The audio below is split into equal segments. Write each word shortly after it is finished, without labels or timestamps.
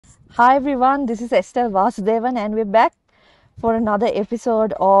Hi everyone, this is Estelle Vasudevan, and we're back for another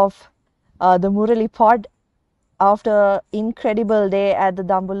episode of the Murali Pod after incredible day at the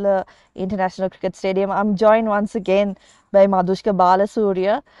Dambulla International Cricket Stadium. I'm joined once again by Madushka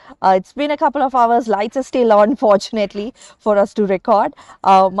Balasuriya. It's been a couple of hours. Lights are still on, fortunately, for us to record.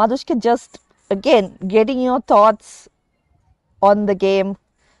 Madushka, just again getting your thoughts on the game.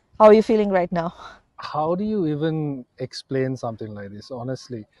 How are you feeling right now? How do you even explain something like this,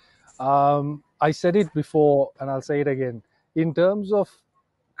 honestly? I said it before and I'll say it again. In terms of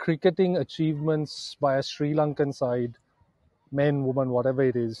cricketing achievements by a Sri Lankan side, men, women, whatever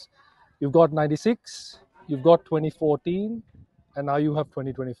it is, you've got 96, you've got 2014, and now you have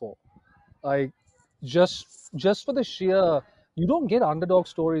 2024. Like, just for the sheer, you don't get underdog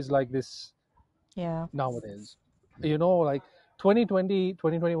stories like this Yeah. nowadays. Like 2020,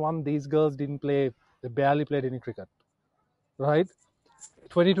 2021, these girls didn't play, they barely played any cricket, right?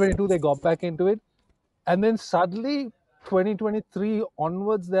 2022 they got back into it, and then suddenly 2023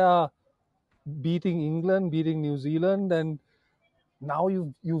 onwards they are beating England, beating New Zealand, and now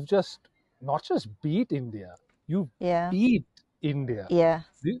you've just not just beat India, you Yeah. beat India. Yeah.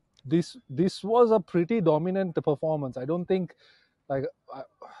 This was a pretty dominant performance. I don't think, like,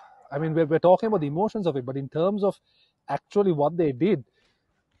 I mean, we're talking about the emotions of it, but in terms of actually what they did,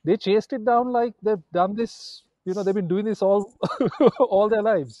 they chased it down like they've done this. They've been doing this all all their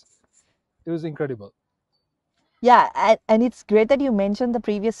lives. It was incredible. Yeah, and it's great that you mentioned the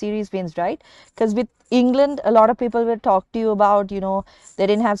previous series wins, right? Because with England, a lot of people will talk to you about, they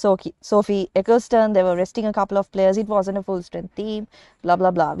didn't have Sophie Eccleston, they were resting a couple of players, it wasn't a full strength team, blah, blah,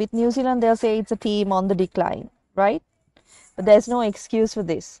 blah. With New Zealand, they'll say it's a team on the decline, right? But there's no excuse for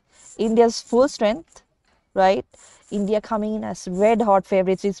this. India's full strength, right? India coming in as red hot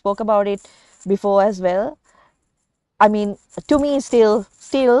favorites. We spoke about it before as well. I mean, to me, still,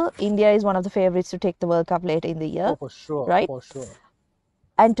 India is one of the favorites to take the World Cup later in the Oh, year, for sure, right? for sure.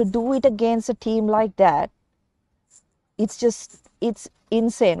 And to do it against a team like that, it's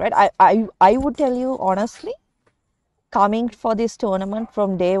insane, right? I would tell you honestly, coming for this tournament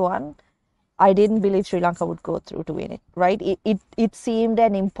from day one, I didn't believe Sri Lanka would go through to win it, right? It seemed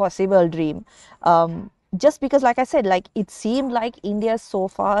an impossible dream. Just because, like I said, like it seemed like India is so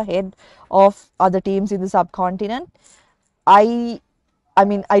far ahead of other teams in the subcontinent. I I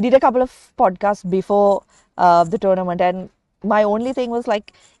mean, I did a couple of podcasts before the tournament, and my only thing was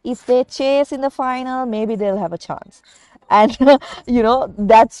like, if they chase in the final, maybe they'll have a chance. And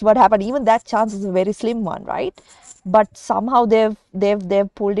that's what happened. Even that chance is a very slim one, right? But somehow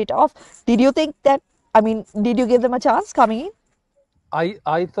they've pulled it off. Did you think that? I mean, did you give them a chance coming in?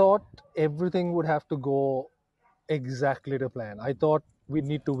 I thought everything would have to go exactly to plan. I thought we'd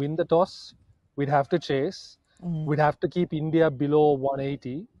need to win the toss, we'd have to chase, Mm, we'd have to keep India below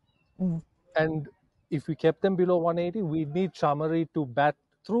 180, mm, and if we kept them below 180, we'd need Chamari to bat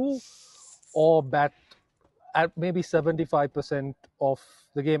through or bat at maybe 75% of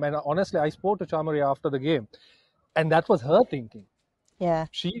the game. And honestly, I spoke to Chamari after the game, and that was her thinking. yeah.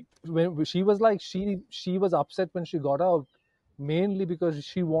 When she was like, she was upset when she got out, mainly because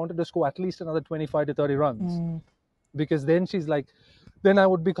she wanted to score at least another 25 to 30 runs, Mm, because then she's like, then I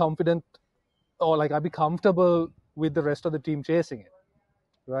would be confident, or like I'd be comfortable with the rest of the team chasing it,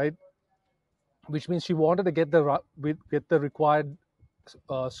 right? Which means she wanted to get the required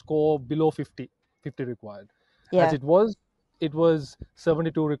score below 50 required. As yeah. it was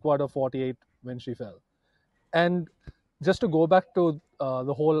 72 required of 48 when she fell. And just to go back to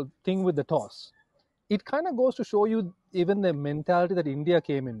the whole thing with the toss, it kind of goes to show you even the mentality that India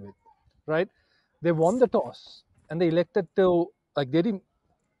came in with, right? They won the toss and they elected to, like, they didn't,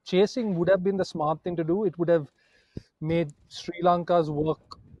 chasing would have been the smart thing to do. It would have made Sri Lanka's work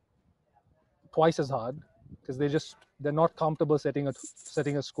twice as hard, because they're not comfortable setting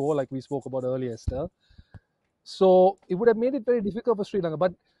a score like we spoke about earlier, Esther. So it would have made it very difficult for Sri Lanka.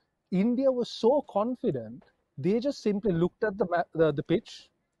 But India was so confident, they just simply looked at the pitch.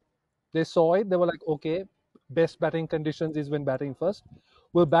 They saw it. They were like, okay, best batting conditions is when batting first.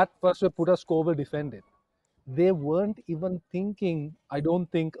 We'll bat first. We'll put a score. We'll defend it. They weren't even thinking, I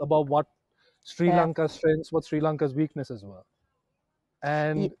don't think, about what Sri Yeah. Lanka's strengths, what Sri Lanka's weaknesses were,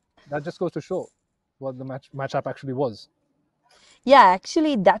 and that just goes to show what the matchup actually was. Yeah,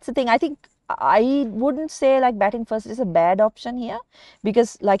 actually, that's the thing. I think I wouldn't say like batting first is a bad option here,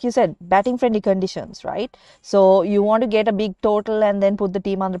 because like you said, batting friendly conditions, right? So you want to get a big total and then put the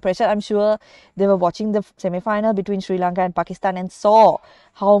team under pressure. I'm sure they were watching the semi-final between Sri Lanka and Pakistan and saw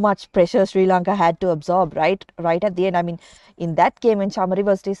how much pressure Sri Lanka had to absorb, right at the end. I mean, in that game when Chamari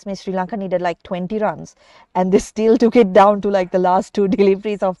was dismissed, Sri Lanka needed like 20 runs and they still took it down to like the last two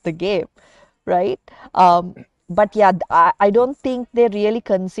deliveries of the game, right? But yeah, I don't think they really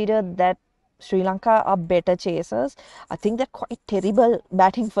considered that Sri Lanka are better chasers. I think they're quite terrible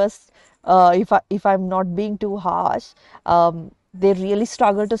batting first. If I'm not being too harsh, they really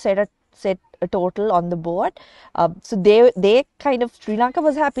struggle to set a total on the board. So they kind of, Sri Lanka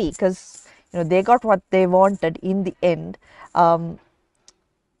was happy because they got what they wanted in the end. Um,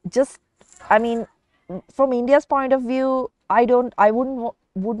 just I mean, from India's point of view, I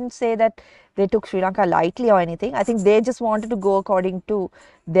wouldn't say that they took Sri Lanka lightly or anything. I think they just wanted to go according to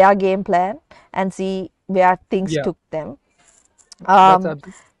their game plan and see where things Yeah, took them. that's um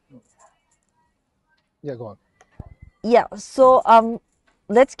absolutely. Yeah, go on. yeah, so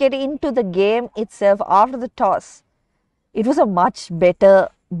let's get into the game itself. After the toss, it was a much better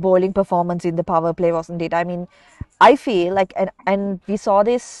bowling performance in the power play, wasn't it? I mean, I feel like, and we saw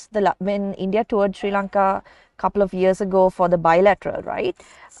this when India toured Sri Lanka a couple of years ago for the bilateral, right?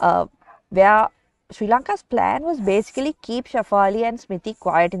 Where Sri Lanka's plan was basically keep Shafali and Smriti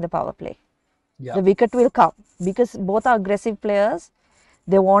quiet in the power play. Yeah. The wicket will come because both are aggressive players.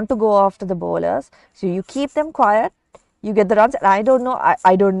 They want to go after the bowlers. So you keep them quiet, you get the runs. And I don't know,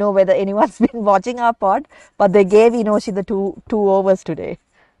 I don't know whether anyone's been watching our pod, but they gave Inoshi the two overs today.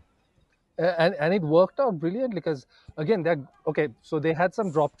 And it worked out brilliantly because again they're okay. So they had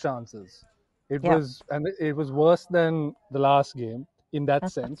some drop chances. Yeah. It was worse than the last game in that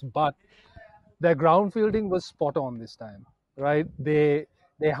sense, but their ground fielding was spot on this time, right? They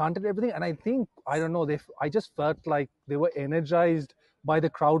hunted everything, and I think, I don't know, I just felt like they were energized by the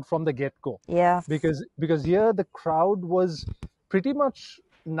crowd from the get go, Yeah. because here the crowd was pretty much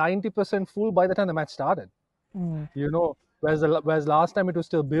 90% full by the time the match started. Mm, Whereas last time it was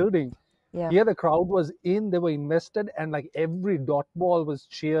still building. yeah. Here the crowd was in, they were invested, and like every dot ball was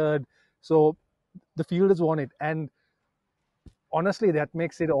cheered. So the fielders won it, and honestly, that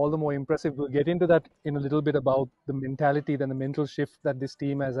makes it all the more impressive. We'll get into that in a little bit about the mentality and the mental shift that this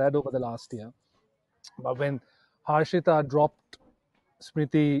team has had over the last year. But when Harshita dropped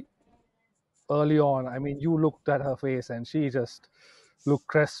Smriti early on, I mean, you looked at her face and she just looked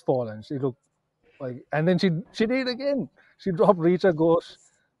crestfallen. She looked like, and then she did it again. She dropped Richa Ghosh,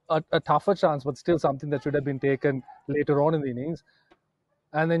 a tougher chance, but still something that should have been taken later on in the innings.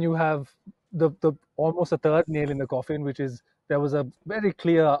 And then you have the almost a third nail in the coffin, which is there was a very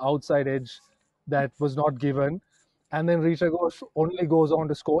clear outside edge that was not given, and then Risha Ghosh only goes on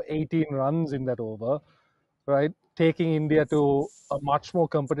to score 18 runs in that over, right, taking India to a much more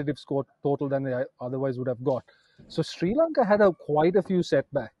competitive score total than they otherwise would have got. So Sri Lanka had quite a few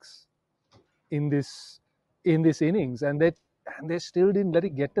setbacks in this innings, and they still didn't let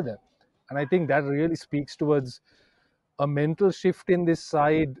it get to them. And I think that really speaks towards a mental shift in this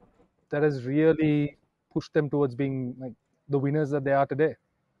side that has really pushed them towards being like the winners that they are today.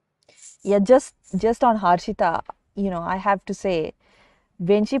 Yeah, just on Harshita, I have to say,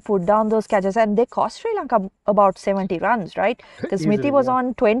 when she put down those catches, and they cost Sri Lanka about 70 runs, right? Because Smriti Easily, was yeah.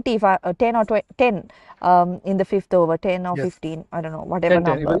 on 20, 10 or 20, 10 in the fifth over, 10 or Yes. 15, I don't know, whatever 10-10. It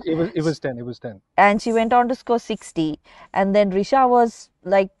number. was it was it was 10. It was 10. And she went on to score 60. And then Risha was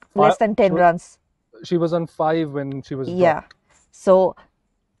like less Five, than she 10 was runs. she was on 5 when she was Yeah. dropped. So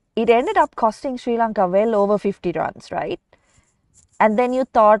it ended up costing Sri Lanka well over 50 runs, right? And then you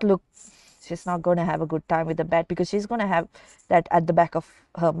thought, look, she's not going to have a good time with the bat because she's going to have that at the back of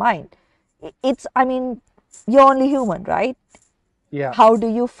her mind. I mean, you're only human, right? Yeah. How do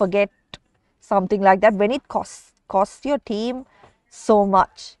you forget something like that when it costs your team so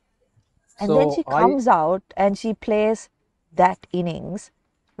much? And then So she comes out and she plays that innings,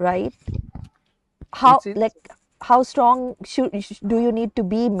 right? How, it's it. like, how strong do you need to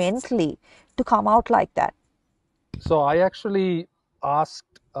be mentally to come out like that? So I actually asked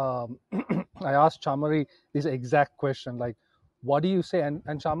I asked Chamari this exact question, like, what do you say? And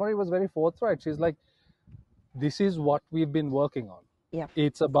Chamari was very forthright. She's like, this is what we've been working on. Yeah.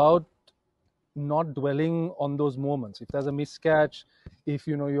 It's about not dwelling on those moments. If there's a miscatch, if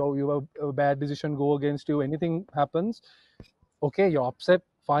you have a bad decision go against you, anything happens, okay, you're upset,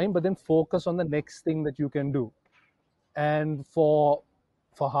 fine, but then focus on the next thing that you can do. And for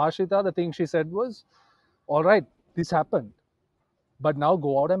Harshita, the thing she said was, all right, this happened, but now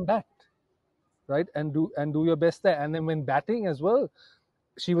go out and bat, right, and do your best there. And then when batting as well,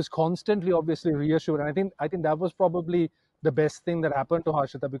 she was constantly obviously reassured. And I think that was probably the best thing that happened to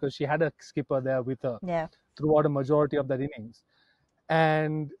Harshita, because she had a skipper there with her Yeah. throughout a majority of that innings.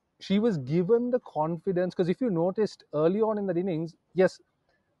 And she was given the confidence, because if you noticed early on in the innings, yes,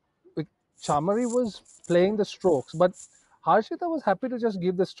 like, Chamari was playing the strokes, but Harshita was happy to just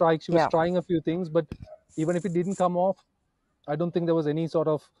give the strike. She was Yeah. trying a few things, but even if it didn't come off, I don't think there was any sort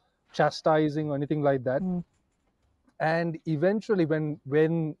of chastising or anything like that. Mm. And eventually,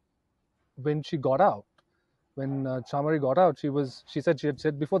 when she got out, when Chamari got out, she had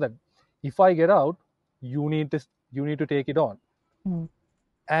said before that, if I get out, you need to take it on. Mm.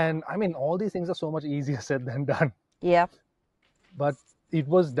 And I mean, all these things are so much easier said than done. Yeah. But it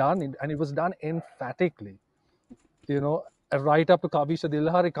was done, and it was done emphatically. Right up to Kavisha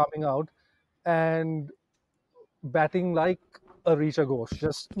Dilhari coming out and batting like a Risha Ghosh,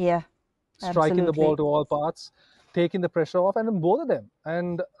 just Yeah. striking the ball Absolutely. to all parts, taking the pressure off, and then both of them.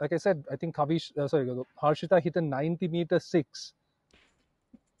 And like I said, I think Harshita hit a 90-meter six.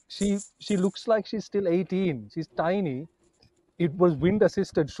 She looks like she's still 18. She's tiny. It was wind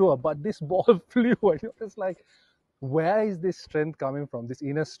assisted, sure, but this ball flew, and it was like, where is this strength coming from? This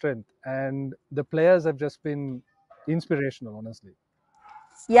inner strength, and the players have just been inspirational, honestly.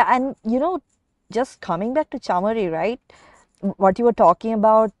 Yeah, and just coming back to Chamari, right? What you were talking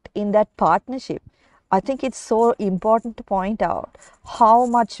about in that partnership, I think it's so important to point out how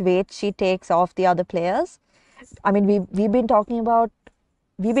much weight she takes off the other players. I mean, we've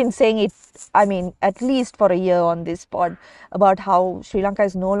been saying it, I mean, at least for a year on this pod, about how Sri Lanka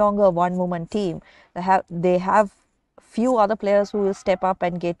is no longer a one-woman team. They have few other players who will step up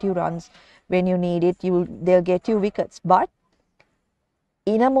and get you runs when you need it. They'll get you wickets. But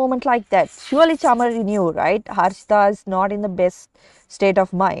in a moment like that, surely Chamari knew, right? Harshita is not in the best state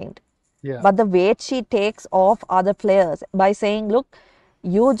of mind. Yeah, But the weight she takes off other players by saying, look,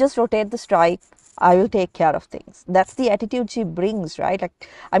 you just rotate the strike, I will take care of things. That's the attitude she brings, right? Like,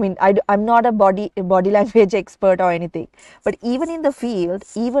 I mean, I'm not a body language expert or anything, but even in the field,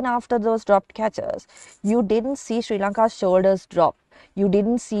 even after those dropped catches, you didn't see Sri Lanka's shoulders drop. You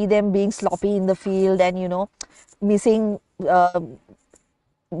didn't see them being sloppy in the field and, missing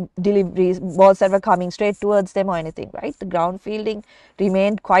deliveries, balls that were coming straight towards them or anything, right? The ground fielding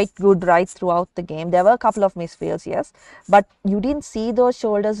remained quite good right throughout the game. There were a couple of misfields, yes, but you didn't see those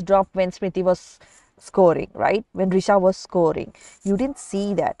shoulders drop when Smriti was scoring, right? When Risha was scoring, you didn't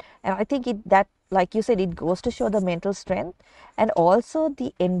see that, and I think that, like you said, it goes to show the mental strength and also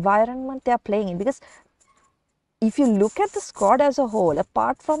the environment they are playing in. Because if you look at the squad as a whole,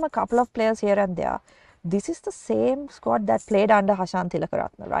 apart from a couple of players here and there, this is the same squad that played under Hashan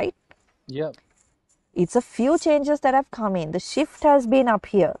Tilakaratna, right? yeah, It's a few changes that have come in. The shift has been up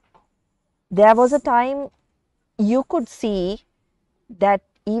here. There was a time you could see that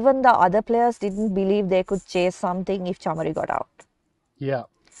even the other players didn't believe they could chase something if Chamari got out. yeah.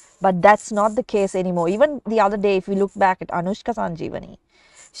 But that's not the case anymore. Even the other day, if we look back at Anushka Sanjeevani,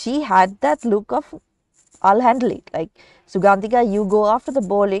 she had that look of, I'll handle it. Like, Sugantika, you go after the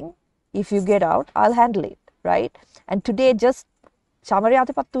bowling. If you get out, I'll handle it, right? And today, just Chamari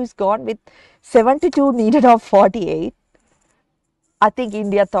Atipattu is gone with 72 needed of 48. I think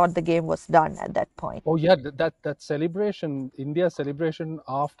India thought the game was done at that point. Oh yeah, that celebration, India's celebration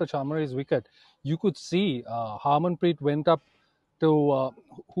after Chamari's wicket, you could see Harmanpreet went up to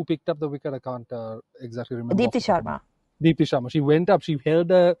who picked up the wicket. I can't exactly remember off Deepti the top of my Sharma. head. Deepti Sharma. She went up. She held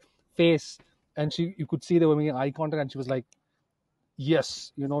her face, and you could see they were making eye contact, and she was like,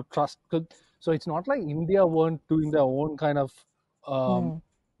 "Yes, trust." So it's not like India weren't doing their own kind of um,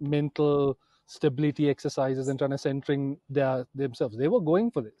 mental stability exercises and trying to centering themselves. They were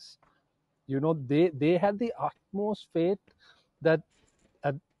going for this. They had the utmost faith that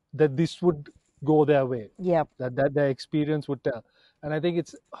uh, that this would go their way, Yeah. that their experience would tell. And I think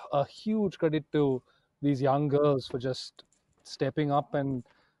it's a huge credit to these young girls for just stepping up and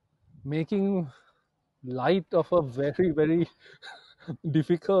making light of a very, very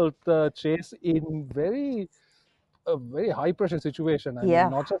difficult chase in a very high pressure situation. I mean, Yeah.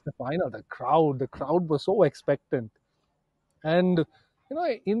 not just the final, the crowd was so expectant. And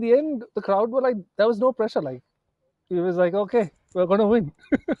in the end, the crowd were like, there was no pressure. Like, it was like, okay, we're gonna win.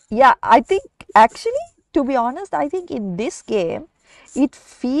 Yeah, I think actually, to be honest, I think in this game, it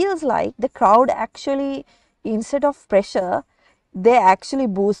feels like the crowd actually, instead of pressure, they actually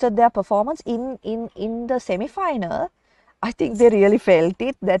boosted their performance in the semi-final. I think they really felt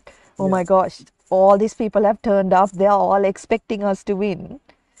it that, oh Yeah, my gosh, all these people have turned up. They are all expecting us to win.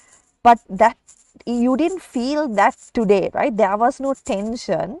 But that you didn't feel that today, right? There was no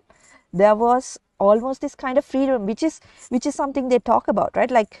tension. there was almost this kind of freedom, which is something they talk about, right?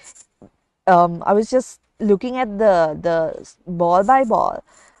 Like, I was just looking at the ball by ball.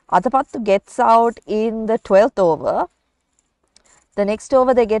 Atapattu gets out in the 12th over. The next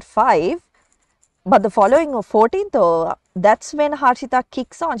over they get 5, but the following 14th over, that's when Harshita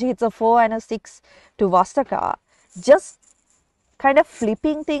kicks on. She hits a 4 and a 6 to Vastaka, just kind of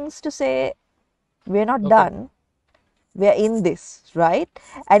flipping things to say we're not Okay. done, we're in this, right?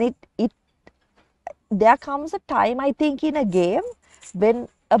 And it there comes a time, I think, in a game when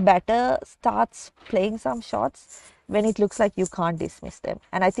a batter starts playing some shots when it looks like you can't dismiss them.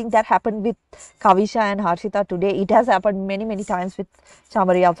 And I think that happened with Kavisha and Harshita today. It has happened many, many times with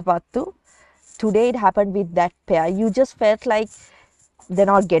Chamari Altapattu. Today it happened with that pair. You just felt like they're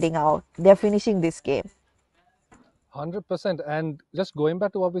not getting out. They're finishing this game. 100%. And just going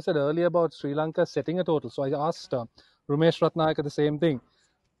back to what we said earlier about Sri Lanka setting a total. So I asked Rumesh Ratnayaka the same thing.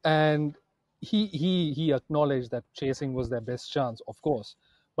 And he acknowledged that chasing was their best chance, of course.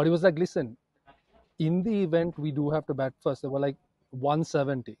 But he was like, listen, in the event we do have to bat first, they were like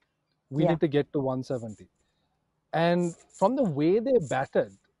 170. We Yeah, need to get to 170. And from the way they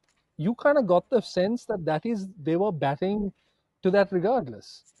batted, you kind of got the sense that they were batting to that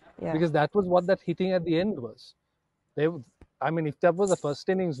regardless, yeah, because that was what that hitting at the end was. They, I mean, if that was a first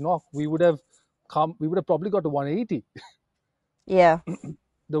innings knock, we would have probably got to 180 yeah,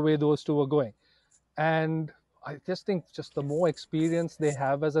 the way those two were going. And I just think just the more experience they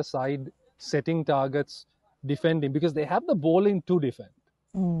have as a side, setting targets, defending, because they have the bowling to defend,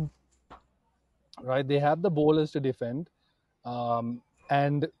 mm, right? They have the bowlers to defend.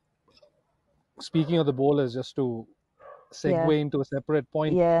 And speaking of the bowlers, just to yeah, segue into a separate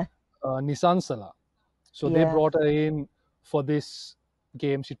point, yeah, Nissan Salah. So they yeah, brought her in for this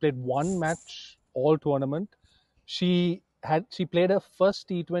game. She played one match all tournament. She played her first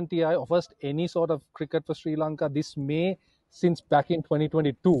T20I or first any sort of cricket for Sri Lanka this May since back in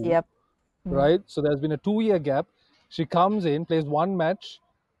 2022, yep, mm, right? So there's been a 2 year gap. She comes in, plays one match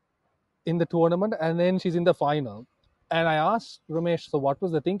in the tournament, and then she's in the final. And I asked Ramesh, so what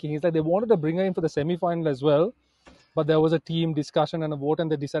was the thinking? He's like, they wanted to bring her in for the semi final as well, but there was a team discussion and a vote, and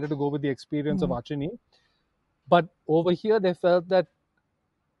they decided to go with the experience of mm, Achini. But over here, they felt that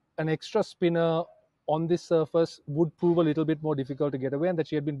an extra spinner on this surface would prove a little bit more difficult to get away, and that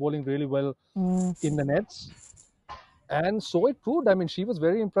she had been bowling really well mm. in the nets. And so it proved. I mean, she was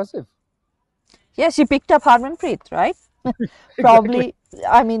very impressive. Yeah, she picked up Harmanpreet, right? Exactly. Probably,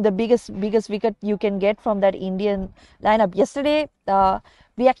 I mean, the biggest wicket you can get from that Indian lineup. Yesterday,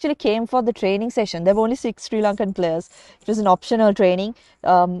 we actually came for the training session. There were only 6 Sri Lankan players. It was an optional training.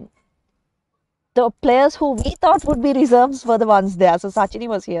 The players who we thought would be reserves were the ones there. So Sachini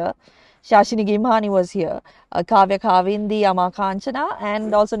was here, Shashini Gimhani was here, Kavya Kavindi, Ama Kanchana,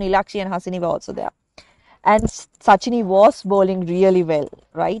 and also Nilakshi and Hasini were also there. And Sachini was bowling really well,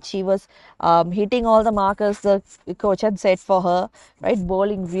 right? She was hitting all the markers the coach had set for her, right?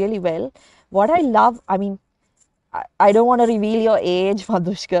 Bowling really well. What I love, I mean, I don't want to reveal your age,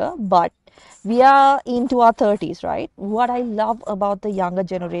 Madushka, but we are into our 30s, right? What I love about the younger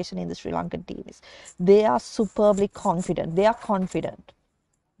generation in the Sri Lankan team is they are superbly confident. They are confident.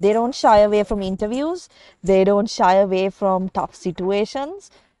 They don't shy away from interviews. They don't shy away from tough situations,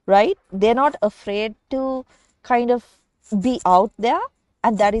 right? They're not afraid to kind of be out there.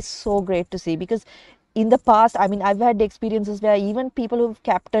 And that is so great to see because in the past, I mean, I've had experiences where even people who've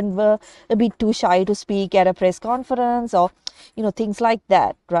captained were a bit too shy to speak at a press conference or, things like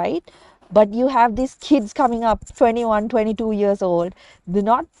that, right? But you have these kids coming up 21, 22 years old. They're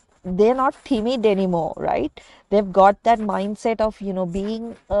not timid anymore, right? They've got that mindset of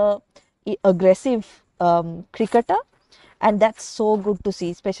being a aggressive cricketer, and that's so good to see,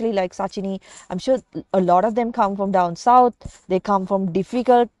 especially like Sachini. I'm sure a lot of them come from down south. They come from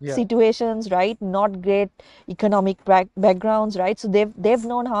difficult Yeah. situations, right? Not great economic backgrounds, right? So they've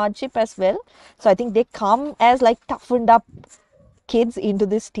known hardship as well. So I think they come as like toughened up kids into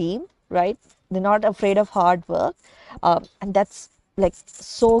this team, right? They're not afraid of hard work, and that's like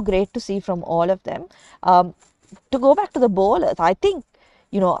so great to see from all of them. To go back to the bowlers, I think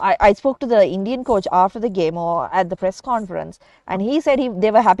I spoke to the Indian coach after the game or at the press conference, and he said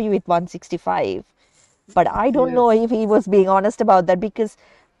they were happy with 165. But I don't Yeah. know if he was being honest about that because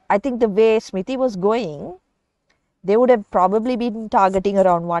I think the way Smithy was going, they would have probably been targeting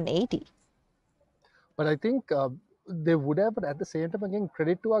around 180. But I think they would have, but at the same time, again,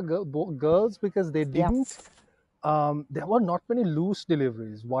 credit to our girls, because they Yeah. didn't. There were not many loose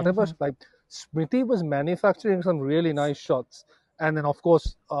deliveries. Whatever, Mm-hmm. like Smriti was manufacturing some really nice shots, and then of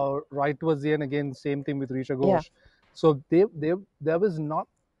course, right towards the end, again, same thing with Risha Yeah. Ghosh. So there was not.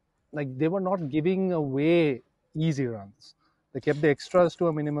 like they were not giving away easy runs. They kept the extras to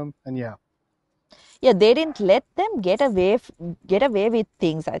a minimum, and yeah, Yeah, they didn't let them get away with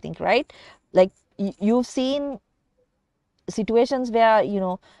things, I think, right? Like you've seen situations where,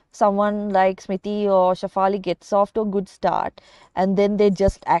 someone like Smithy or Shafali gets off to a good start and then they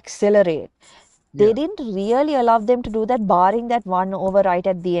just accelerate. They yeah, didn't really allow them to do that, barring that one over right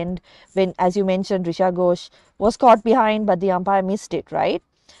at the end when, as you mentioned, Risha Ghosh was caught behind, but the umpire missed it, right?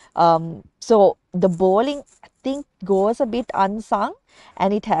 So the bowling, I think, goes a bit unsung,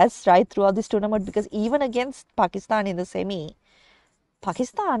 and it has right throughout this tournament because even against Pakistan in the semi,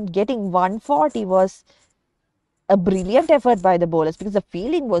 Pakistan getting 140 was a brilliant effort by the bowlers because the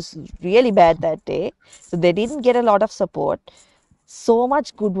fielding was really bad that day. So they didn't get a lot of support. So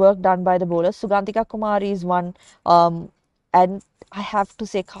much good work done by the bowlers. Sugantika Kumari is one. And I have to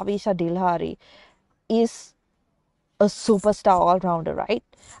say, Kavisha Dilhari is a superstar all rounder, right?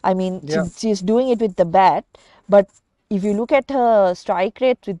 I mean, yeah. she's doing it with the bat, but if you look at her strike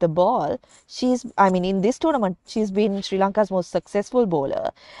rate with the ball, I mean, in this tournament, she's been Sri Lanka's most successful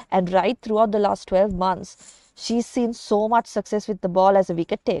bowler. And right throughout the last 12 months, she's seen so much success with the ball as a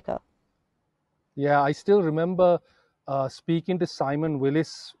wicket taker. Yeah, I still remember speaking to Simon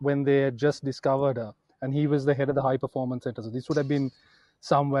Willis when they had just discovered her, and he was the head of the high performance center. So this would have been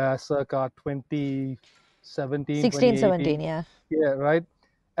somewhere circa 2017, 16, 2018. 17, yeah. Yeah, right.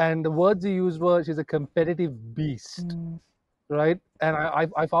 And the words he used were, she's a competitive beast, Mm, right? And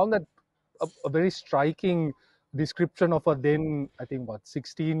I found that a very striking description of a then, I think, what,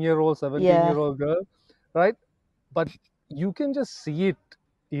 16-year-old, 17 yeah, year old girl, right? But you can just see it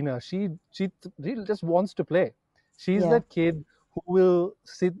in her. She really just wants to play. She's yeah. that kid who will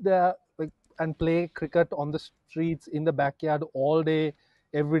sit there like and play cricket on the streets in the backyard all day,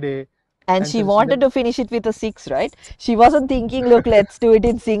 every day, And and she she'll wanted never. to finish it with a six, right? She wasn't thinking, look, let's do it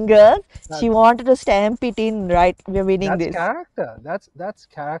in singles. She That's wanted to stamp it in, right? We're winning that's this. character. That's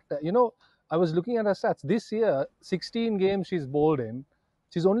character. I was looking at her stats this year. 16 games she's bowled in.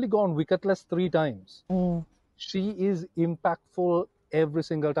 She's only gone wicketless 3 times. Mm, She is impactful every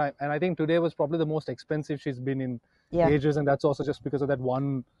single time. And I think today was probably the most expensive she's been in yeah, ages, and that's also just because of that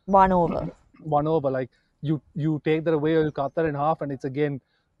one over. one over. Like you take that away or you cut that in half, and it's again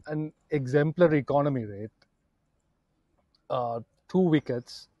an exemplary economy rate. 2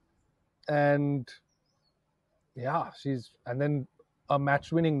 wickets, and yeah, and then a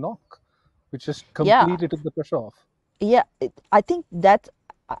match-winning knock, which just Yeah, completely took the pressure off. yeah. I think that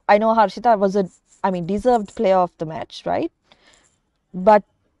I know Harshita was I mean, deserved player of the match, right? But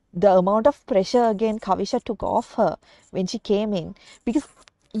the amount of pressure again Kavisha took off her when she came in, because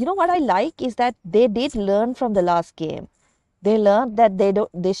you know what I like is that they did learn from the last game. They learned that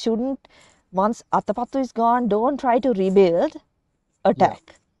they shouldn't, once Atapattu is gone, don't try to rebuild, Yeah.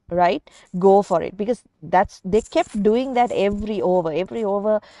 attack, right? Go for it, because they kept doing that every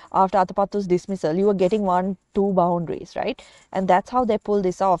over after Atapattu's dismissal. You were getting 1, 2 boundaries, right? And that's how they pulled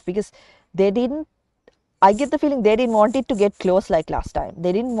this off, because they didn't. I get the feeling they didn't want it to get close like last time.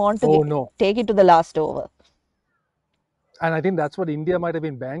 They didn't want to Oh no. take it to the last over. And I think that's what India might have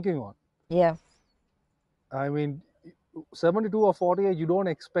been banking on. Yeah. I mean, 72 or 48, you don't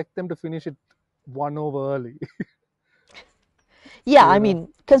expect them to finish it 1 over early. Yeah, I you know. mean,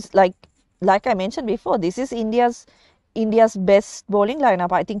 because like I mentioned before, this is India's best bowling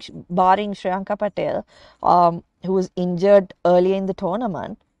lineup. I think barring Shriyanka Patel, who was injured early in the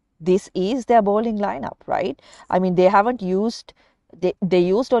tournament, this is their bowling lineup, right? I mean, they used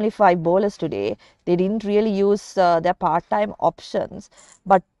only 5 bowlers today. They didn't really use their part-time options,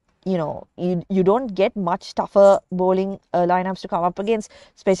 but you don't get much tougher bowling lineups to come up against,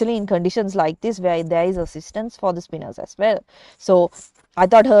 especially in conditions like this where there is assistance for the spinners as well. So I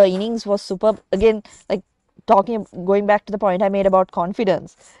thought her innings was superb. Again, like going back to the point I made about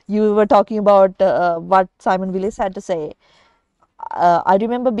confidence, you were talking about what Simon Willis had to say. I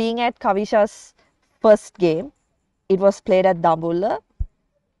remember being at Kavisha's first game. It was played at Dambulla.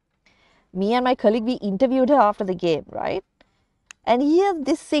 Me and my colleague, we interviewed her after the game, right? And here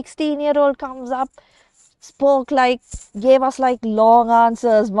this 16-year-old comes up, spoke like, gave us like long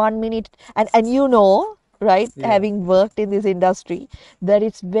answers, 1 minute. And right, Yeah. having worked in this industry, that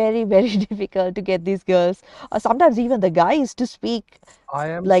it's very, very difficult to get these girls, or sometimes even the guys, to speak, I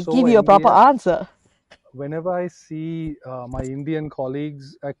am like so give you a proper envious. answer. Whenever I see my Indian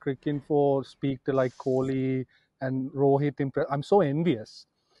colleagues at Cricinfo speak to like Kohli and Rohit, I'm so envious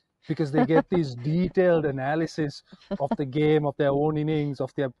because they get these detailed analysis of the game, of their own innings,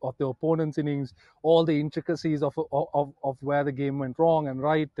 of their opponent's innings, all the intricacies of where the game went wrong and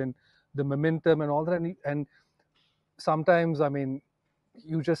right, and the momentum and all that. And sometimes, I mean,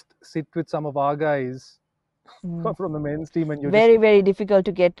 you just sit with some of our guys Mm. from the men's team, and you just, Very, very difficult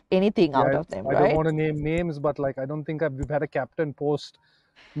to get anything out yeah, of them, I don't right? want to name names, but like I don't think we've had a captain post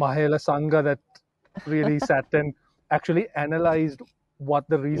Mahela Sangha that really sat and actually analyzed what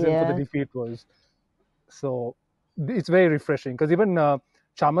the reason for the Yeah, defeat was. So it's very refreshing, because even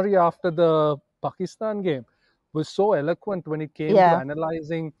Chamari after the Pakistan game was so eloquent when it came to yeah.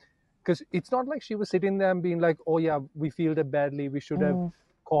 analyzing, because it's not like she was sitting there and being like, oh yeah, we fielded badly, we should have Mm,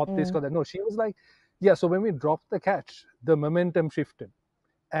 caught this, mm, caught that. No, she was like, yeah, so when we dropped the catch, the momentum shifted,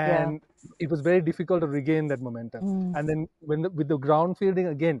 yeah. and it was very difficult to regain that momentum. Mm, And then with the ground fielding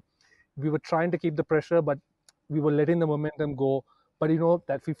again, we were trying to keep the pressure, but we were letting the momentum go. But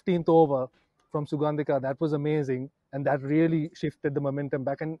that 15th over from Sugandhika, that was amazing, and that really shifted the momentum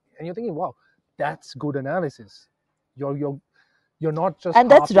back. And you're thinking, wow, that's good analysis. You're not just and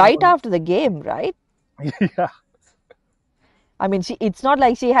that's harping right on. after the game, right? Yeah. I mean, it's not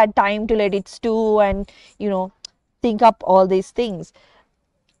like she had time to let it stew and, you know, think up all these things.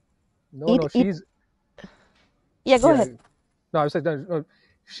 No, It, no, it, she's, yeah, go yeah. ahead. No, I was like, no, no,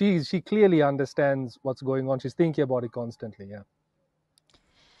 she clearly understands what's going on. She's thinking about it constantly. Yeah.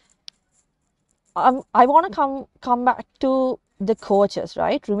 I want to come back to the coaches,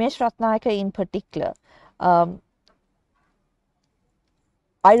 right? Rumesh Ratnayaka in particular. Um,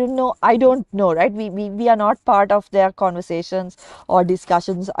 I don't know, right? We are not part of their conversations or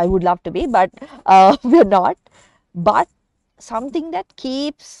discussions. I would love to be, but we're not. But something that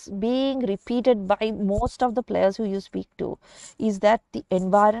keeps being repeated by most of the players who you speak to is that the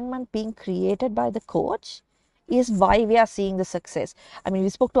environment being created by the coach is why we are seeing the success. I mean, we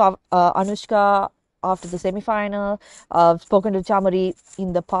spoke to Anushka after the semi-final, spoken to Chamari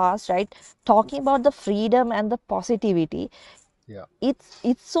in the past, right? Talking about the freedom and the positivity, Yeah.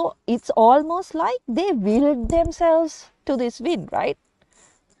 it's almost like they willed themselves to this win, right?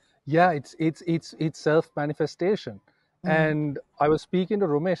 Yeah, it's self manifestation. Mm. And I was speaking to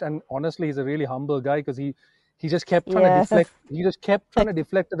Ramesh, and honestly, he's a really humble guy, because he just kept trying to Yeah, deflect. He just kept trying to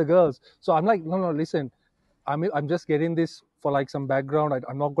deflect to the girls. So I'm like, no, no, listen, I'm just getting this for like some background.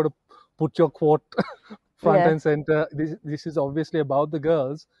 I'm not going to put your quote front yeah. and center. This is obviously about the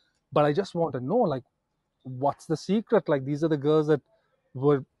girls, but I just want to know, like, what's the secret? Like, these are the girls that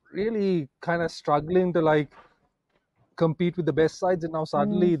were really kind of struggling to like compete with the best sides, and now Mm.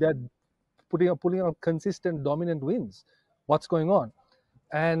 suddenly they're pulling out consistent dominant wins. What's going on?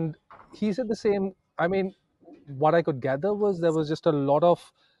 And he said the same. I mean, what I could gather was there was just a lot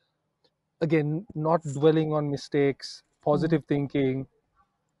of, again, not dwelling on mistakes, Mm. positive thinking,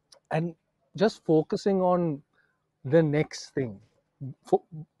 and just focusing on the next thing.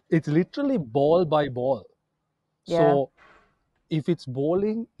 It's literally ball by ball. Yeah. So if it's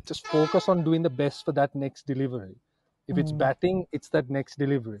bowling, just focus on doing the best for that next delivery. If it's Mm. batting, it's that next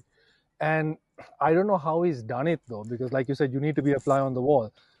delivery. And I don't know how he's done it though, because like you said, you need to be a fly on the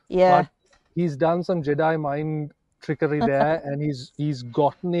wall. Yeah. But he's done some Jedi mind trickery there, and he's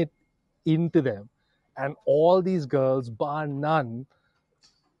gotten it into them. And all these girls, bar none,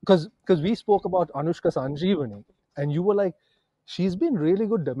 because we spoke about Anushka Sanjeevani, and you were like, she's been really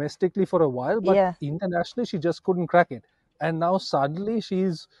good domestically for a while, but Yeah. internationally she just couldn't crack it. And now suddenly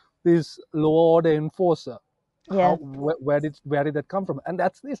she's this lower order enforcer. Yeah. Where did that come from? And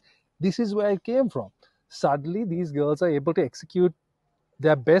this is where it came from. Suddenly these girls are able to execute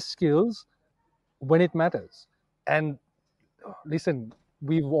their best skills when it matters. And listen,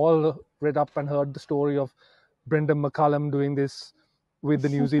 we've all read up and heard the story of Brendan McCullum doing this with the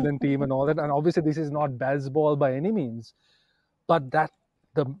New Zealand team and all that. And obviously, this is not baseball by any means, but that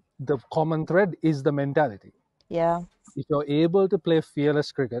the the common thread is the mentality. Yeah. If you're able to play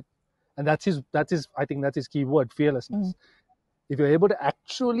fearless cricket, and that's his I think that's his key word, Mm. fearlessness. If you're able to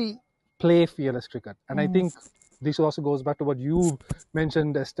actually play fearless cricket, and I Mm. think this also goes back to what you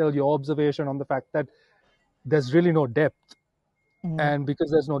mentioned, Estelle, your observation on the fact that there's really no depth. Mm. And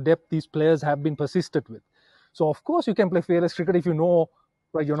because there's no depth, these players have been persisted with. So of course you can play fearless cricket if you know,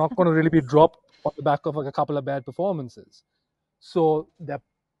 like, you're not going to really be dropped on the back of like a couple of bad performances. So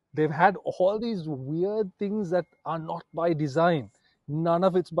they've had all these weird things that are not by design. None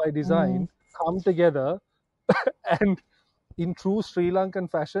of it's by Mm. design come together, and in true Sri Lankan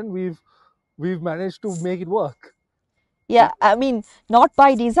fashion, we've managed to make it work. Yeah, I mean, not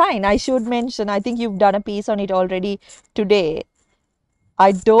by design. I should mention, I think you've done a piece on it already today.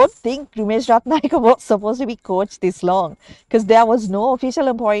 I don't think Rumesh Ratnayaka was supposed to be coach this long because there was no official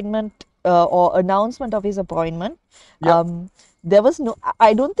appointment or announcement of his appointment. Yep. There was no,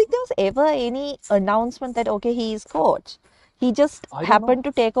 I don't think there was ever any announcement that, okay, he is coach. He just I don't know. happened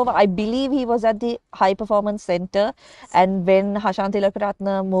to take over. I believe he was at the high performance center. And when Hashan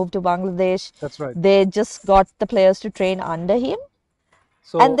Tilakaratne moved to Bangladesh, That's right. they just got the players to train under him. And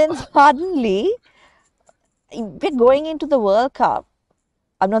So then suddenly, we're going into the World Cup.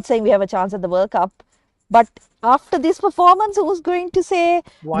 I'm not saying we have a chance at the World Cup, but after this performance, who's going to say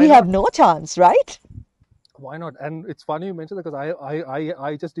why we have not? no chance, right? Why not? And it's funny you mentioned that because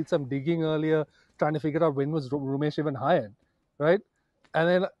I just did some digging earlier trying to figure out when was Rumesh even hired, right? And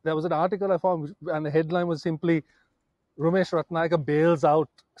then there was an article I found, and the headline was simply Rumesh Ratnayaka bails out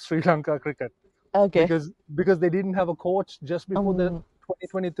Sri Lanka cricket Okay. because they didn't have a coach just before the Um,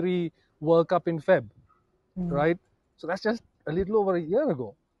 2023 World Cup in Feb, mm, right? So that's just a little over a year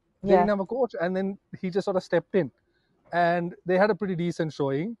ago. They yeah, didn't have a coach, and then he just sort of stepped in, and they had a pretty decent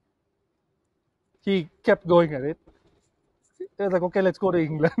showing. He kept going at it. He was like, okay, let's go to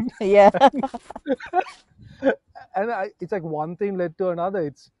England. yeah, And it's like one thing led to another.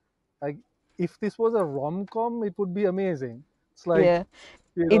 It's like if this was a rom com, it would be amazing. It's like yeah.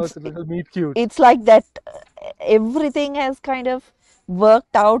 it's It's a little meet cute. it's like that. Everything has kind of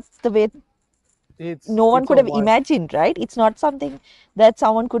worked out the way no one It's a could have wild, imagined, right? It's not something that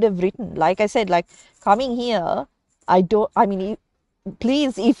someone could have written. Like I said, like coming here, I mean,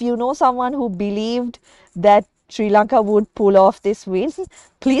 please, if you know someone who believed that Sri Lanka would pull off this win,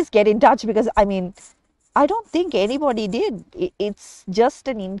 please get in touch because, I mean, I don't think anybody did. It's just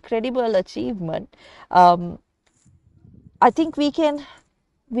an incredible achievement. Um, I think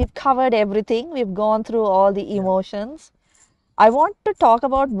we've covered everything, we've gone through all the yeah, emotions. I want to talk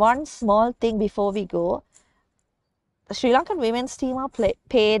about one small thing before we go. The Sri Lankan women's team are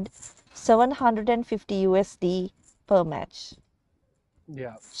paid 750 USD per match.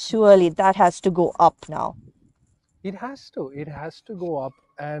 yeah. Surely that has to go up now. It has to go up,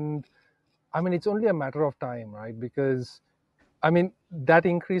 and I mean it's only a matter of time, right? Because I mean that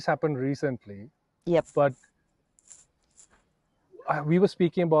increase happened recently, Yep. but we were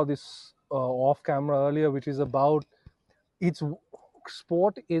speaking about this off camera earlier, which is about it's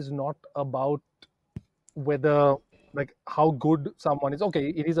sport is not about whether like how good someone is. Okay,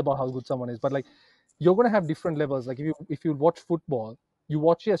 it is about how good someone is, but like you're going to have different levels. Like if you watch football, you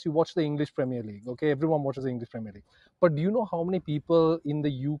watch the English Premier League. Okay, everyone watches the English Premier League, but do you know how many people in the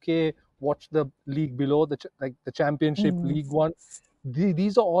UK watch the league below like the Championship, Mm, League One?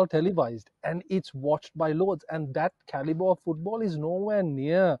 These are all televised and it's watched by loads, and that caliber of football is nowhere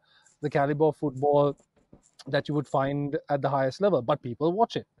near the caliber of football that you would find at the highest level, but people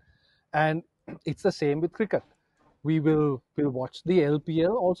watch it. And it's the same with cricket. We'll watch the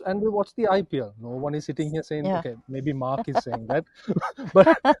LPL also, and we'll watch the IPL. No one is sitting here saying, yeah. okay, maybe Mark is saying that,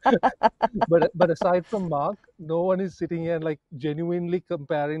 but but aside from Mark, no one is sitting here and like genuinely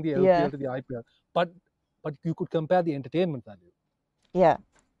comparing the Yeah. LPL to the IPL. But you could compare the entertainment value, Yeah.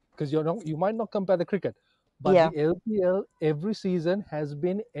 because you might not compare the cricket, but Yeah. the LPL every season has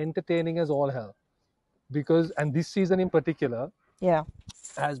been entertaining as all hell, because and this season in particular Yeah.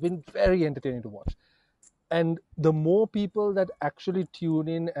 has been very entertaining to watch. And the more people that actually tune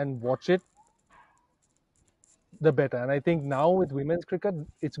in and watch it, the better. And I think now with women's cricket,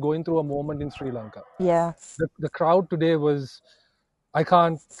 it's going through a moment in Sri Lanka. Yeah. The crowd today was, I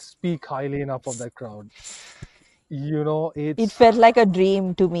can't speak highly enough of that crowd. It It's, felt like a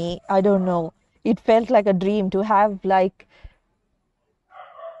dream to me. I don't know. It felt like a dream to have like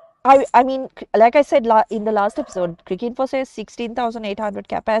I mean, like I said in the last episode, Cricket for says 16,800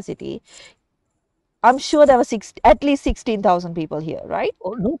 capacity. I'm sure there were at least 16,000 people here, right?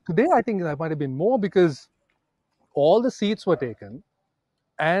 oh, no, today I think that might have been more because all the seats were taken,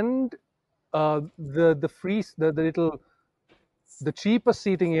 and the free, the little, the cheapest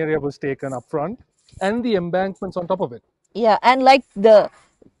seating area was taken up front, and the embankments on top of it. Yeah, and like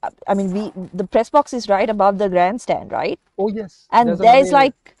I mean, the press box is right above the grandstand, right? Oh, yes, And there's another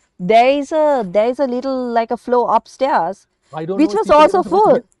area. there is a little like a floor upstairs, I don't know which if was people even also supposed to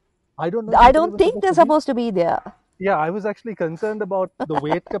be. full. I don't know if I people don't even think supposed they're to be. supposed to be there. Yeah, I was actually concerned about the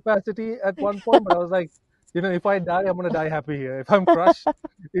weight capacity at one point, but I was like, if I die, I'm gonna die happy here. If I'm crushed,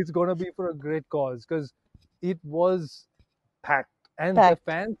 it's gonna be for a great cause, because it was packed, and Packed.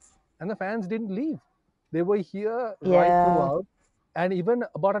 the fans didn't leave. They were here right Yeah, throughout, and even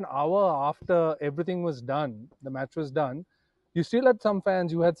about an hour after everything was done, the match was done. You still had some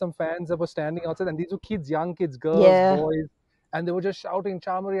fans. You had some fans that were standing outside, and these were kids, young kids, girls, yeah, boys, and they were just shouting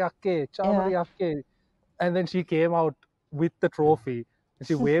 "Chamari Akke, yeah, Chamari Akke." And then she came out with the trophy and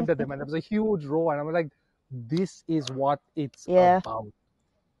she waved at them, and there was a huge row, and I was like, this is what it's yeah, about.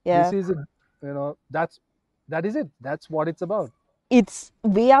 This yeah. is it. That is it. That's what it's about.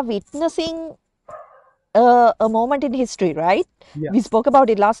 We are witnessing a moment in history, right? Yeah. We spoke about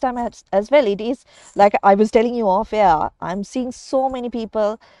it last time as well. It is like I was telling you off air. I'm seeing so many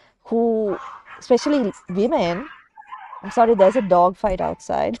people who, especially women. I'm sorry, there's a dog fight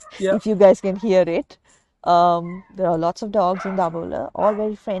outside. Yeah. If you guys can hear it, there are lots of dogs in Dambulla, all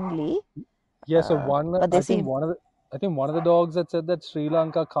very friendly, Yeah. So one, but they seem. I think one of the dogs that said that Sri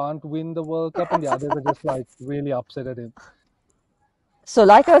Lanka can't win the World Cup, and the others are just like really upset at him. So,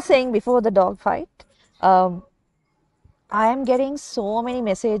 like I was saying before the dog fight, um, I am getting so many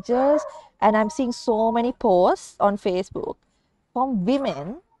messages and I'm seeing so many posts on Facebook from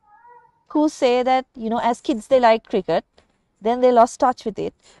women who say that, as kids they liked cricket, then they lost touch with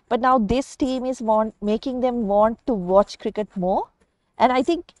it. But now this team is making them want to watch cricket more. And I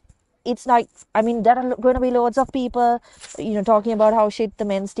think it's like, I mean, there are going to be loads of people, talking about how shit the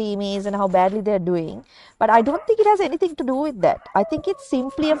men's team is and how badly they're doing. But I don't think it has anything to do with that. I think it's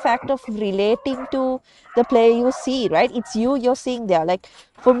simply a fact of relating to the player you see, right? It's you're seeing there. Like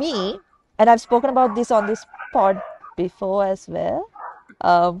for me, and I've spoken about this on this pod before as well.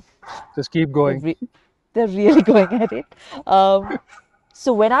 Um, Just keep they're, going. re- they're really going at it. Um,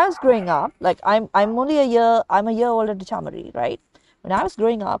 so when I was growing up, like I'm a year older than Chamari, right? When I was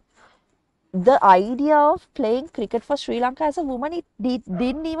growing up, the idea of playing cricket for Sri Lanka as a woman,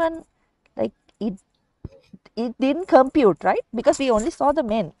 didn't even like it didn't compute, right? Because we only saw the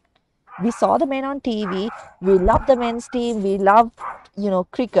men. We saw the men on TV. We loved the men's team. We loved,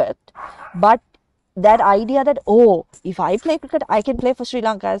 cricket. But that idea that, oh, if I play cricket, I can play for Sri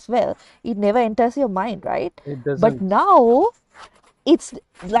Lanka as well, it never enters your mind, right? It But doesn't. now it's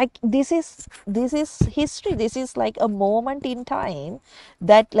like this is history. This is like a moment in time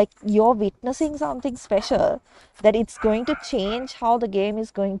that like you're witnessing something special, that it's going to change how the game is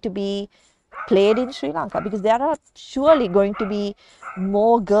going to be played in Sri Lanka, because there are surely going to be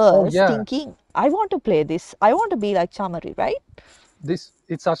more Oh girls yeah. thinking, I want to play this, I want to be like Chamari, right? This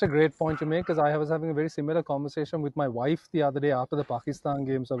it's such a great point to make because I was having a very similar conversation with my wife the other day after the Pakistan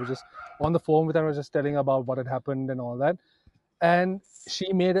game. So I was just on the phone with her. I was just telling her about what had happened and all that, and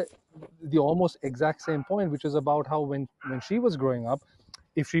she made the almost exact same point, which was about how when she was growing up,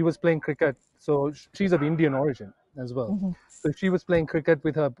 if she was playing cricket, so she's of Indian origin as well. Mm-hmm. So if she was playing cricket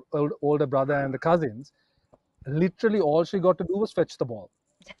with her older brother and the cousins, literally all she got to do was fetch the ball.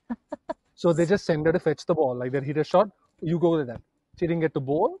 So they just send her to fetch the ball. Like they hit a shot, you go to that. She didn't get to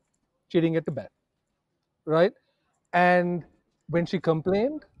bowl, she didn't get to bat, right? And when she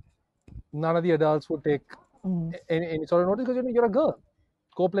complained, none of the adults would take Mm. any sort of notice because you're a girl.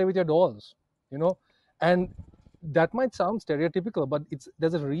 Go play with your dolls, you know. And that might sound stereotypical, but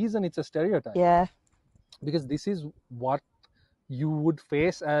there's a reason it's a stereotype Yeah. because this is what you would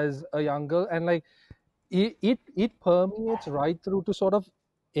face as a young girl, and like it permeates right through to sort of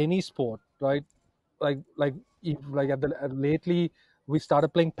any sport, right? Like if, like lately we started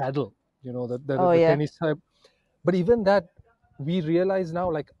playing paddle, Oh the yeah. tennis type. But even that, we realize now,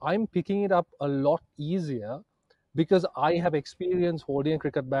 like I'm picking it up a lot easier because I have experience holding a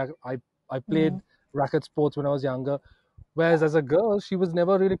cricket bat. I played Mm. racket sports when I was younger, whereas as a girl she was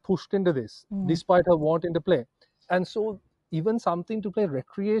never really pushed into this Mm. despite her wanting to play. And so even something to play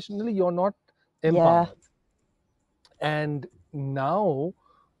recreationally, you're not Yeah. empowered. And now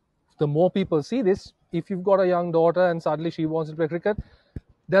the more people see this, if you've got a young daughter and suddenly she wants to play cricket,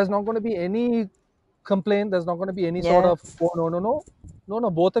 there's not going to be any complaint. There's not going to be any sort Yeah. of, oh, no, no, no, no, no,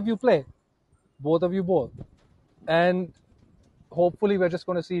 both of you play, both of you both. And hopefully we're just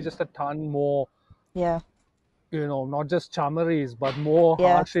going to see just a ton more, Yeah. not just chamaris, but more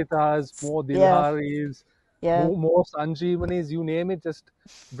Yeah. harshitas, more Yeah. dilharis, Yeah. more sanjeevanis, you name it, just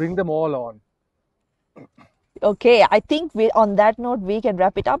bring them all on. Okay, I think we on that note we can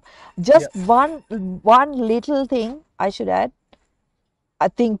wrap it up. Yeah. Just one little thing I should add. I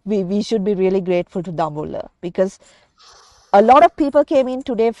think we should be really grateful to Dambulla, because a lot of people came in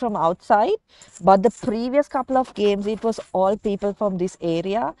today from outside, but the previous couple of games it was all people from this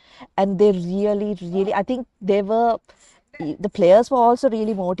area, and they really, really, I think the players were also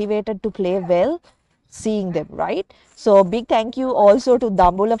really motivated to play well, seeing them, right? So big thank you also to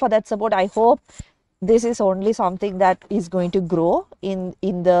Dambulla for that support. I hope this is only something that is going to grow in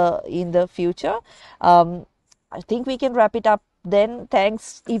the future. I think we can wrap it up then.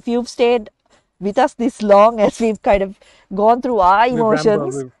 Thanks if you've stayed with us this long, as we've kind of gone through our We've rambled,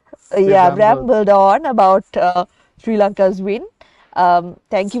 emotions. we've Yeah, rambled. rambled on about Sri Lanka's win.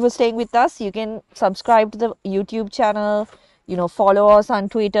 Thank you for staying with us. You can subscribe to the YouTube channel. follow us on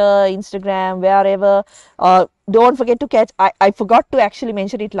Twitter, Instagram, wherever. Don't forget to catch. I forgot to actually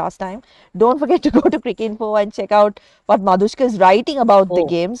mention it last time. Don't forget to go to Cricinfo and check out what Madushka is writing about the Oh,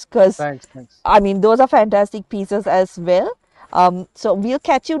 games, because thanks. I mean those are fantastic pieces as well. So we'll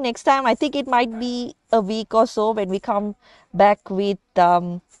catch you next time. I think it might be a week or so when we come back with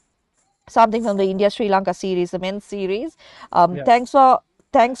something from the India Sri Lanka series, the men's series. Yeah.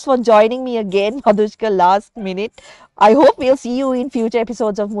 Thanks for joining me again, Madhushka, last minute. I hope we'll see you in future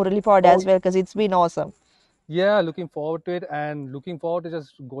episodes of Murali Pod Oh, as well, because it's been awesome. yeah. Looking forward to it, and looking forward to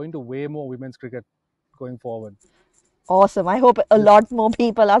just going to way more women's cricket going forward. Awesome. I hope a Yeah. lot more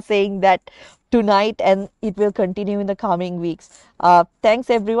people are saying that tonight, and it will continue in the coming weeks. Thanks,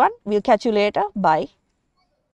 everyone. We'll catch you later. Bye.